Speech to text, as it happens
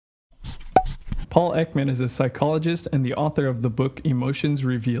Paul Ekman is a psychologist and the author of the book Emotions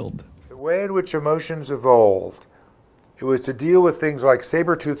Revealed. The way in which emotions evolved, it was to deal with things like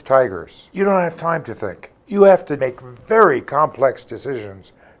saber-toothed tigers. You don't have time to think. You have to make very complex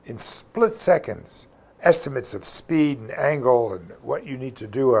decisions in split seconds, estimates of speed and angle and what you need to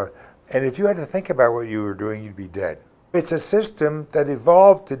do. And if you had to think about what you were doing, you'd be dead. It's a system that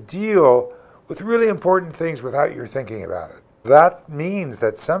evolved to deal with really important things without your thinking about it. That means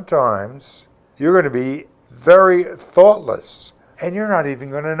that sometimes you're going to be very thoughtless, and you're not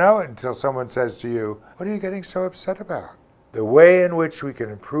even going to know it until someone says to you, "What are you getting so upset about?" The way in which we can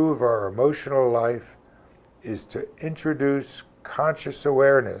improve our emotional life is to introduce conscious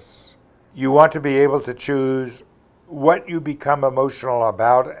awareness. You want to be able to choose what you become emotional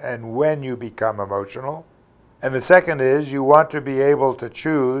about and when you become emotional. And the second is you want to be able to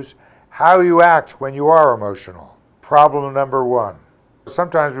choose how you act when you are emotional. Problem number one.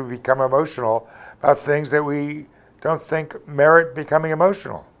 Sometimes we become emotional about things that we don't think merit becoming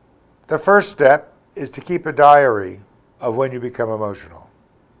emotional. The first step is to keep a diary of when you become emotional.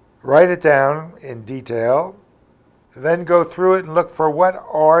 Write it down in detail, then go through it and look for what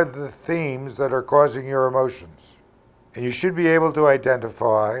are the themes that are causing your emotions. And you should be able to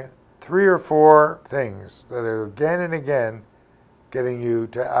identify 3 or 4 things that are again and again getting you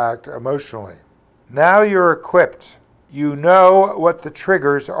to act emotionally. Now you're equipped. You know what the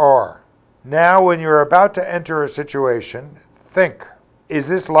triggers are. Now when you're about to enter a situation, think, is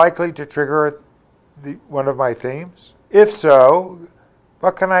this likely to trigger one of my themes? If so,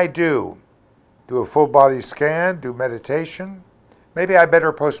 what can I do? Do a full body scan, do meditation? Maybe I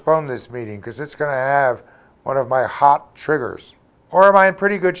better postpone this meeting because it's going to have one of my hot triggers. Or am I in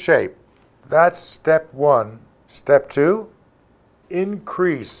pretty good shape? That's step 1. Step 2,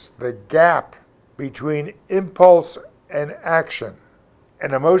 increase the gap between impulse and action.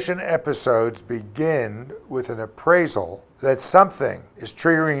 And emotion episodes begin with an appraisal that something is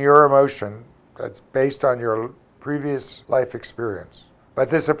triggering your emotion that's based on your previous life experience. But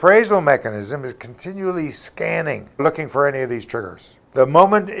this appraisal mechanism is continually scanning, looking for any of these triggers. The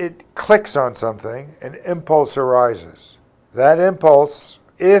moment it clicks on something, an impulse arises. That impulse,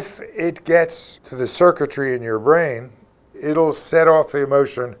 if it gets to the circuitry in your brain, it'll set off the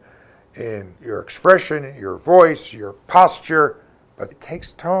emotion in your expression, your voice, your posture. But it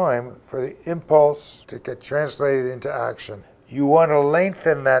takes time for the impulse to get translated into action. You want to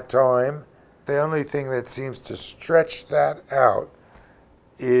lengthen that time. The only thing that seems to stretch that out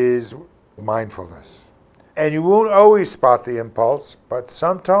is mindfulness. And you won't always spot the impulse, but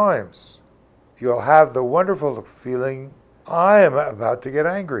sometimes you'll have the wonderful feeling, I am about to get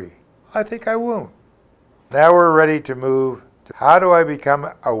angry. I think I won't. Now we're ready to move to how do I become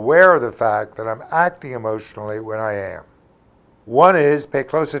aware of the fact that I'm acting emotionally when I am. One is pay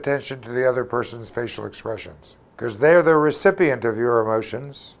close attention to the other person's facial expressions, because they're the recipient of your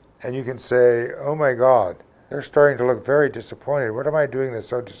emotions, and you can say, oh my God, they're starting to look very disappointed. What am I doing that's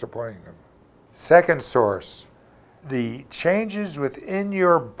so disappointing them? Second source, the changes within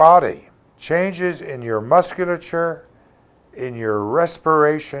your body, changes in your musculature, in your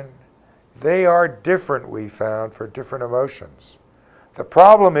respiration, they are different, we found, for different emotions. The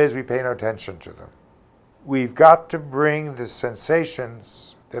problem is we pay no attention to them. We've got to bring the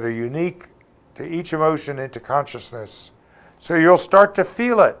sensations that are unique to each emotion into consciousness so you'll start to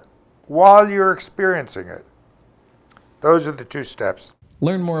feel it while you're experiencing it. Those are the 2 steps.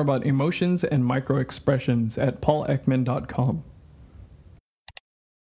 Learn more about emotions and micro expressions at paulekman.com.